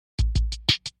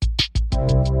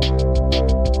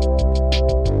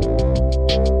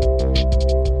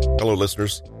Hello,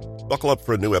 listeners. Buckle up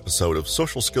for a new episode of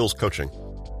Social Skills Coaching,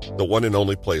 the one and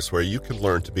only place where you can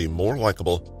learn to be more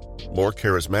likable, more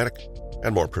charismatic,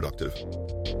 and more productive.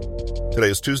 Today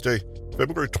is Tuesday,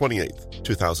 February 28th,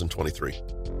 2023.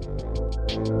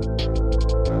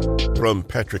 From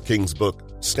Patrick King's book,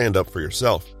 Stand Up For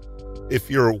Yourself. If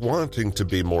you're wanting to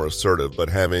be more assertive but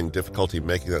having difficulty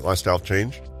making that lifestyle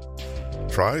change,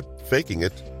 try faking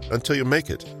it until you make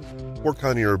it. Work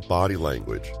on your body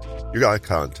language, your eye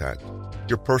contact,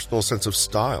 your personal sense of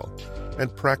style,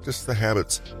 and practice the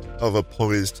habits of a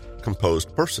poised,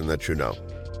 composed person that you know.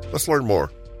 Let's learn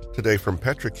more today from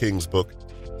Patrick King's book,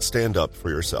 Stand Up For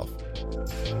Yourself.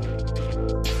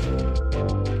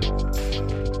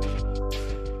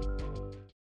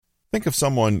 Think of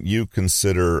someone you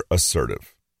consider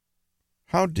assertive.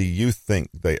 How do you think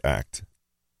they act?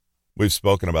 We've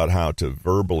spoken about how to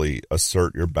verbally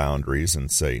assert your boundaries and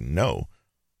say no,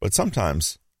 but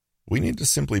sometimes we need to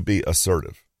simply be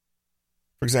assertive.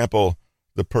 For example,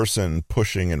 the person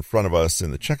pushing in front of us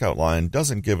in the checkout line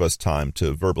doesn't give us time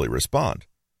to verbally respond.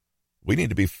 We need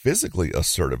to be physically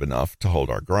assertive enough to hold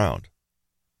our ground.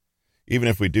 Even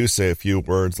if we do say a few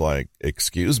words like,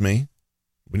 "Excuse me,"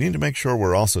 we need to make sure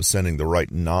we're also sending the right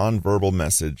nonverbal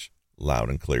message loud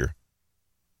and clear.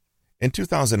 In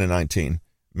 2019,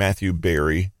 Matthew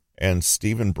Berry and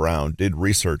Stephen Brown did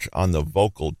research on the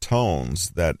vocal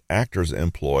tones that actors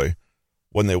employ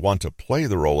when they want to play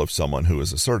the role of someone who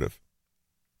is assertive.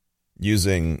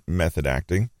 Using method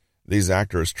acting, these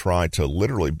actors try to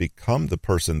literally become the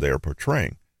person they are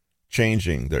portraying,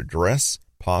 changing their dress,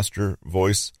 posture,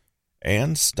 voice,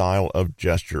 and style of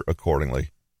gesture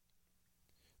accordingly.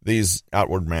 These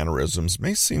outward mannerisms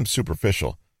may seem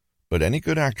superficial, but any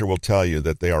good actor will tell you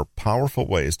that they are powerful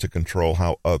ways to control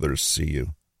how others see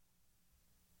you.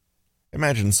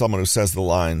 Imagine someone who says the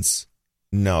lines,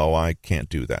 "No, I can't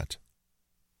do that."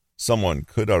 Someone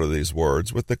could utter these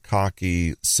words with the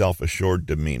cocky, self-assured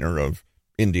demeanor of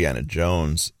Indiana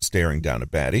Jones staring down a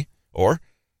baddie, or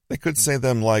they could say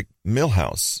them like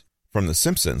Milhouse from The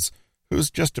Simpsons,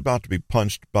 who's just about to be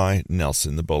punched by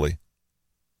Nelson the bully.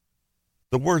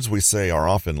 The words we say are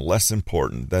often less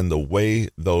important than the way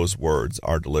those words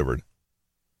are delivered.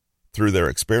 Through their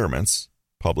experiments,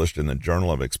 published in the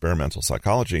Journal of Experimental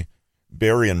Psychology,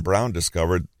 Berry and Brown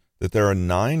discovered that there are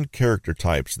 9 character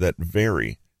types that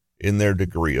vary in their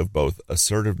degree of both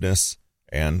assertiveness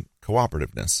and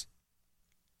cooperativeness.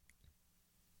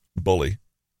 Bully,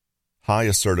 high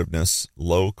assertiveness,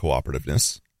 low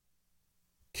cooperativeness.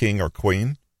 King or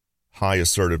queen, high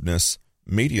assertiveness,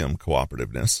 medium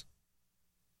cooperativeness.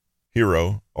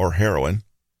 Hero or heroine,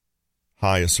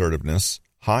 high assertiveness,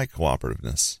 high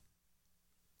cooperativeness.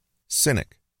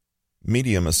 Cynic,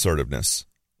 medium assertiveness,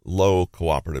 low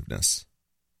cooperativeness.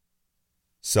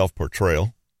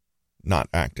 Self-portrayal, not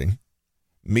acting,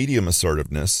 medium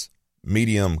assertiveness,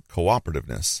 medium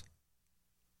cooperativeness.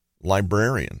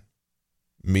 Librarian,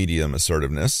 medium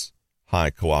assertiveness,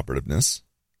 high cooperativeness.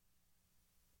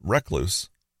 Recluse,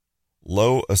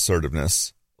 low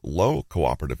assertiveness, low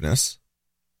cooperativeness.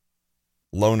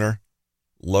 Loner,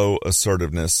 low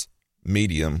assertiveness,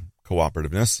 medium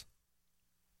cooperativeness.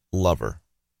 Lover,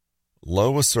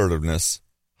 low assertiveness,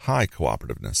 high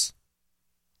cooperativeness.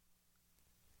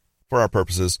 For our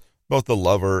purposes, both the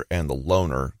lover and the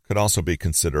loner could also be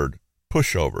considered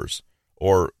pushovers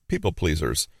or people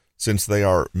pleasers, since they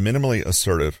are minimally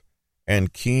assertive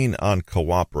and keen on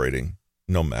cooperating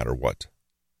no matter what.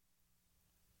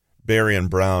 Berry and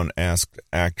Brown asked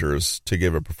actors to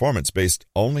give a performance based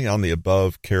only on the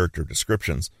above character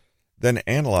descriptions, then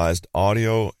analyzed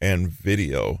audio and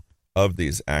video of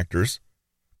these actors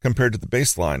compared to the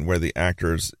baseline where the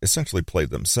actors essentially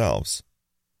played themselves.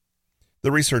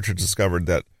 The researchers discovered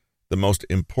that the most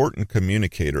important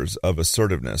communicators of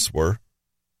assertiveness were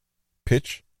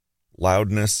pitch,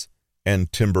 loudness,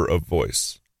 and timbre of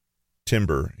voice.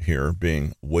 Timbre here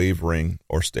being wavering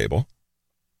or stable.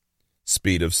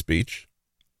 Speed of speech.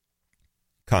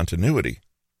 Continuity,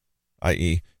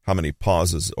 i.e., how many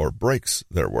pauses or breaks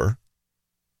there were.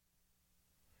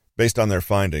 Based on their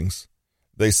findings,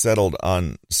 they settled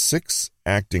on 6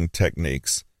 acting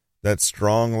techniques that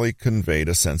strongly conveyed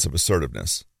a sense of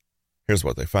assertiveness. Here's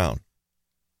what they found.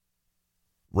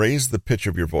 Raise the pitch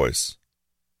of your voice.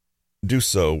 Do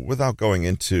so without going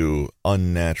into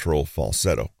unnatural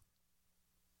falsetto.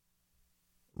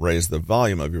 Raise the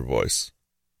volume of your voice.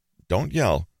 Don't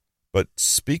yell, but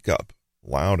speak up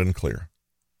loud and clear.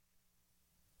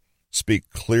 Speak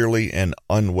clearly and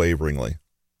unwaveringly.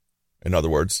 In other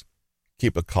words,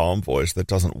 keep a calm voice that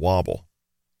doesn't wobble.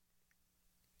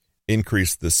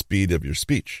 Increase the speed of your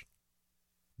speech.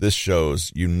 This shows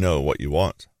you know what you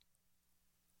want.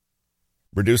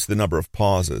 Reduce the number of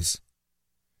pauses,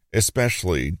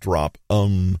 especially drop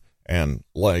and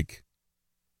like.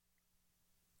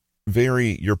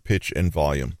 Vary your pitch and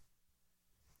volume.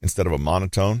 Instead of a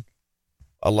monotone,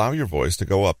 allow your voice to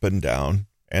go up and down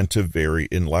and to vary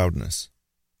in loudness.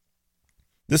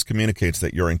 This communicates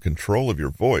that you're in control of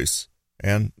your voice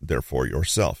and therefore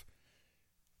yourself.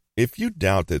 If you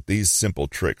doubt that these simple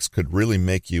tricks could really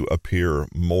make you appear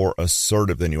more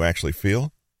assertive than you actually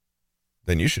feel,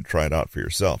 then you should try it out for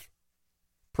yourself.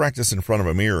 Practice in front of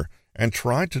a mirror and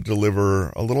try to deliver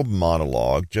a little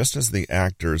monologue just as the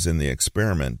actors in the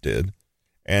experiment did,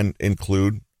 and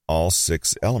include all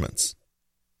 6 elements.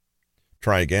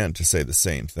 Try again to say the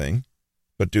same thing,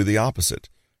 but do the opposite.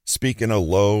 Speak in a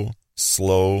low,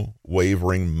 slow,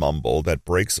 wavering mumble that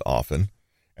breaks often,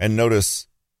 and notice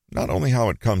not only how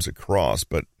it comes across,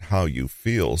 but how you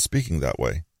feel speaking that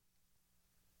way.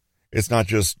 It's not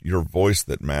just your voice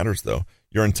that matters, though.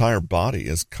 Your entire body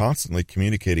is constantly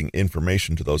communicating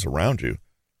information to those around you,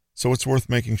 so it's worth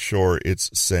making sure it's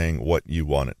saying what you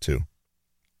want it to.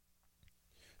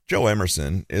 Joe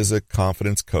Emerson is a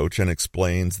confidence coach and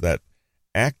explains that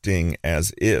acting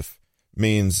as if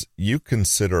means you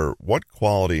consider what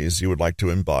qualities you would like to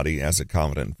embody as a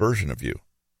confident version of you,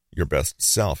 your best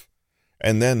self,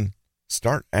 and then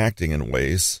start acting in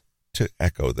ways to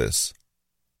echo this.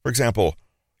 For example,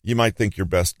 you might think your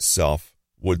best self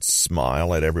would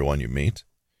smile at everyone you meet,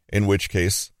 in which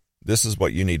case this is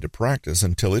what you need to practice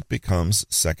until it becomes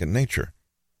second nature.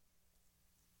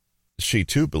 She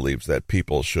too believes that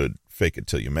people should fake it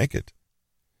till you make it.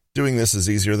 Doing this is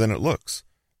easier than it looks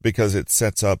because it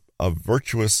sets up a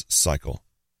virtuous cycle.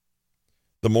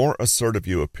 The more assertive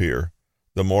you appear,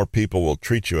 the more people will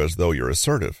treat you as though you're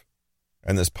assertive.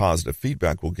 And this positive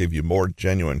feedback will give you more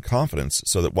genuine confidence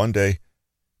so that one day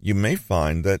you may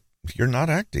find that you're not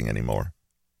acting anymore.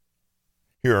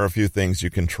 Here are a few things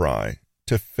you can try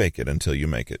to fake it until you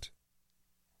make it.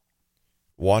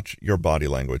 Watch your body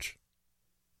language.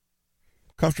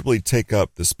 Comfortably take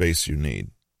up the space you need.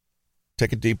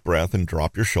 Take a deep breath and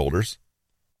drop your shoulders.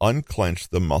 Unclench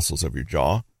the muscles of your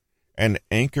jaw and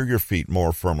anchor your feet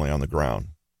more firmly on the ground.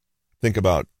 Think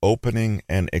about opening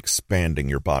and expanding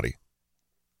your body.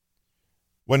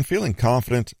 When feeling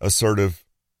confident, assertive,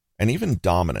 and even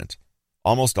dominant,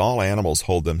 almost all animals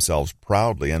hold themselves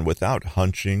proudly and without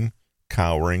hunching,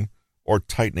 cowering, or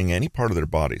tightening any part of their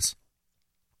bodies.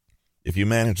 If you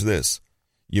manage this,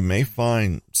 you may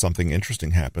find something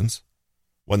interesting happens.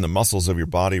 When the muscles of your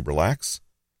body relax,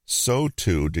 so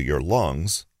too do your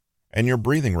lungs, and your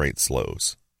breathing rate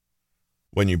slows.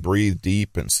 When you breathe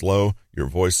deep and slow, your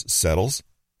voice settles,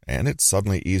 and it's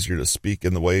suddenly easier to speak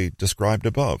in the way described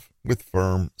above, with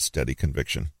firm, steady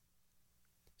conviction.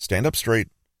 Stand up straight,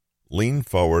 lean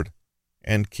forward,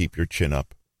 and keep your chin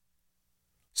up.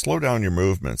 Slow down your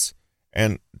movements,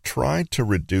 and try to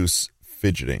reduce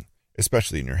fidgeting,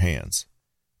 especially in your hands.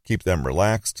 Keep them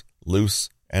relaxed, loose,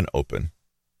 and open.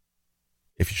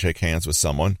 If you shake hands with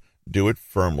someone, do it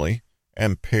firmly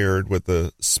and paired with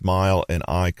the smile and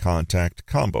eye contact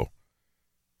combo.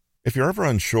 If you're ever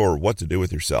unsure what to do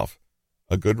with yourself,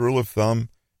 a good rule of thumb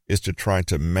is to try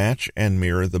to match and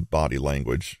mirror the body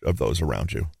language of those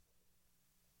around you.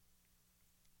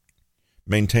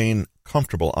 Maintain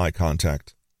comfortable eye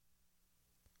contact.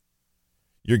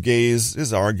 Your gaze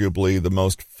is arguably the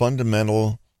most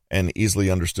fundamental and easily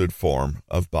understood form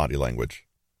of body language.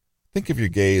 Think of your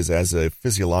gaze as a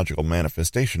physiological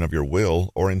manifestation of your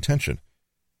will or intention.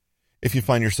 If you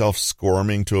find yourself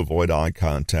squirming to avoid eye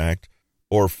contact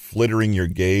or flittering your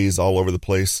gaze all over the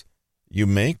place, you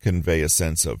may convey a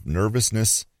sense of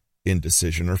nervousness,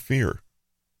 indecision, or fear.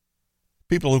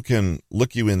 People who can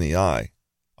look you in the eye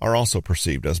are also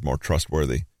perceived as more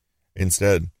trustworthy.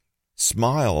 Instead,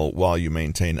 smile while you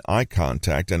maintain eye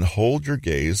contact and hold your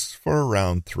gaze for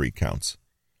around 3 counts.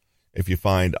 If you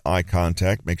find eye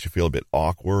contact makes you feel a bit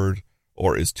awkward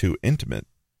or is too intimate,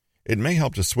 it may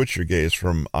help to switch your gaze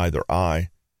from either eye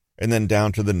and then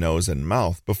down to the nose and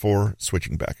mouth before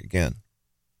switching back again.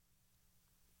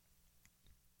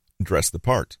 Dress the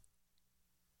part.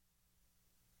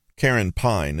 Karen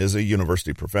Pine is a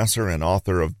university professor and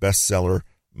author of bestseller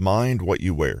Mind What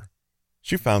You Wear.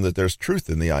 She found that there's truth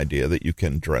in the idea that you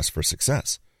can dress for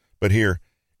success. But here,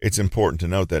 it's important to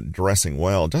note that dressing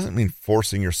well doesn't mean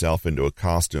forcing yourself into a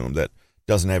costume that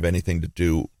doesn't have anything to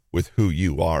do with who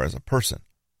you are as a person.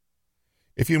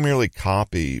 If you merely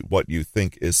copy what you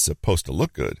think is supposed to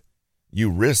look good,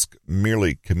 you risk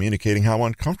merely communicating how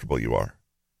uncomfortable you are.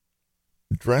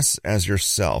 Dress as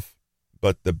yourself,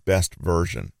 but the best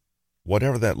version.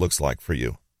 whatever that looks like for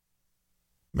you.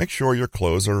 Make sure your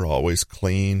clothes are always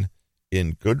clean,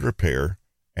 in good repair,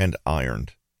 and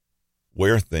ironed.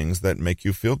 Wear things that make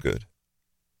you feel good.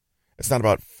 It's not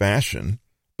about fashion,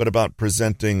 but about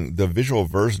presenting the visual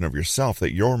version of yourself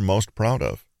that you're most proud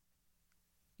of.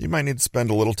 You might need to spend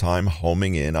a little time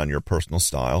homing in on your personal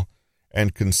style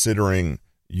and considering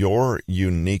your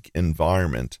unique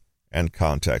environment and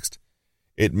context.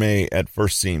 It may at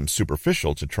first seem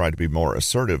superficial to try to be more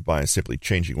assertive by simply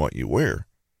changing what you wear.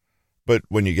 But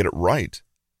when you get it right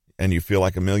and you feel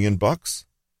like $1,000,000,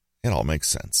 it all makes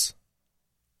sense.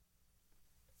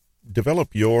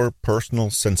 Develop your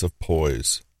personal sense of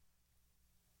poise.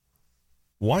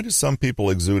 Why do some people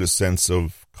exude a sense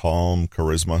of calm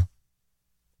charisma?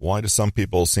 Why do some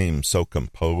people seem so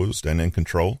composed and in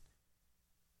control?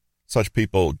 Such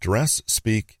people dress,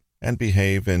 speak, and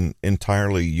behave in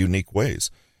entirely unique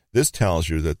ways. This tells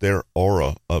you that their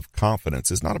aura of confidence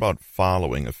is not about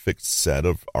following a fixed set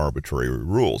of arbitrary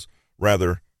rules.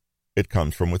 Rather, it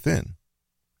comes from within.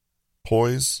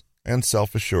 Poise and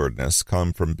self-assuredness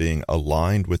come from being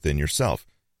aligned within yourself.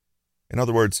 In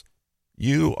other words,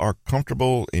 you are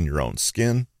comfortable in your own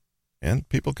skin, and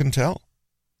people can tell.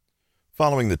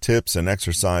 Following the tips and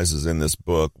exercises in this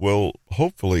book will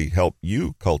hopefully help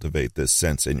you cultivate this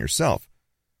sense in yourself.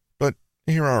 But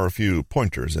here are a few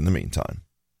pointers in the meantime.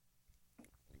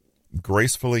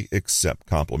 Gracefully accept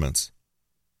compliments.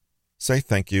 Say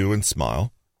thank you and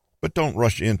smile, but don't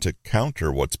rush in to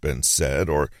counter what's been said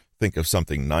or think of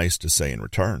something nice to say in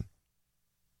return.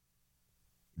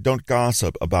 Don't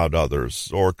gossip about others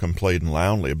or complain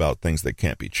loudly about things that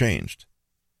can't be changed.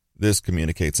 This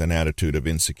communicates an attitude of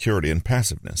insecurity and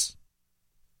passiveness.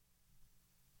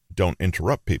 Don't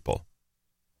interrupt people.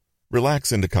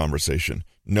 Relax into conversation,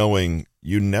 knowing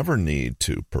you never need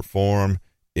to perform,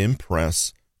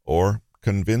 impress, or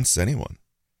convince anyone.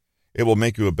 It will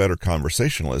make you a better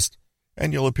conversationalist,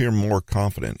 and you'll appear more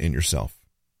confident in yourself.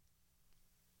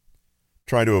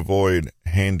 Try to avoid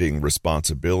handing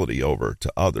responsibility over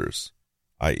to others,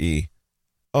 i.e.,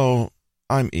 "Oh,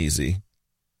 I'm easy.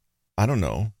 I don't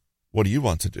know. What do you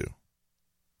want to do?"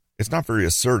 It's not very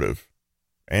assertive,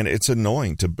 and it's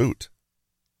annoying to boot.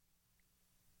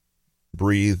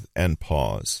 Breathe and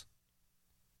pause.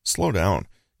 Slow down.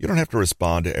 You don't have to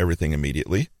respond to everything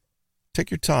immediately.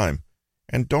 Take your time,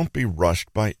 and don't be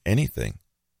rushed by anything.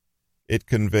 It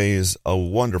conveys a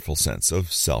wonderful sense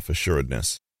of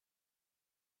self-assuredness.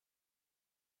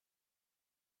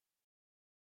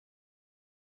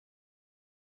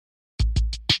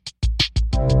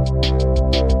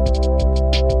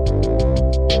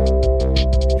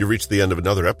 You reached the end of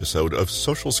another episode of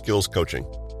Social Skills Coaching.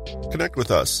 Connect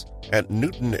with us at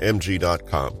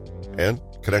newtonmg.com and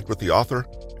connect with the author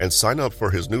and sign up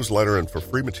for his newsletter and for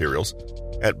free materials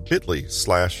at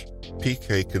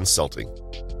bit.ly/PK Consulting.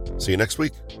 See you next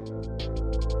week.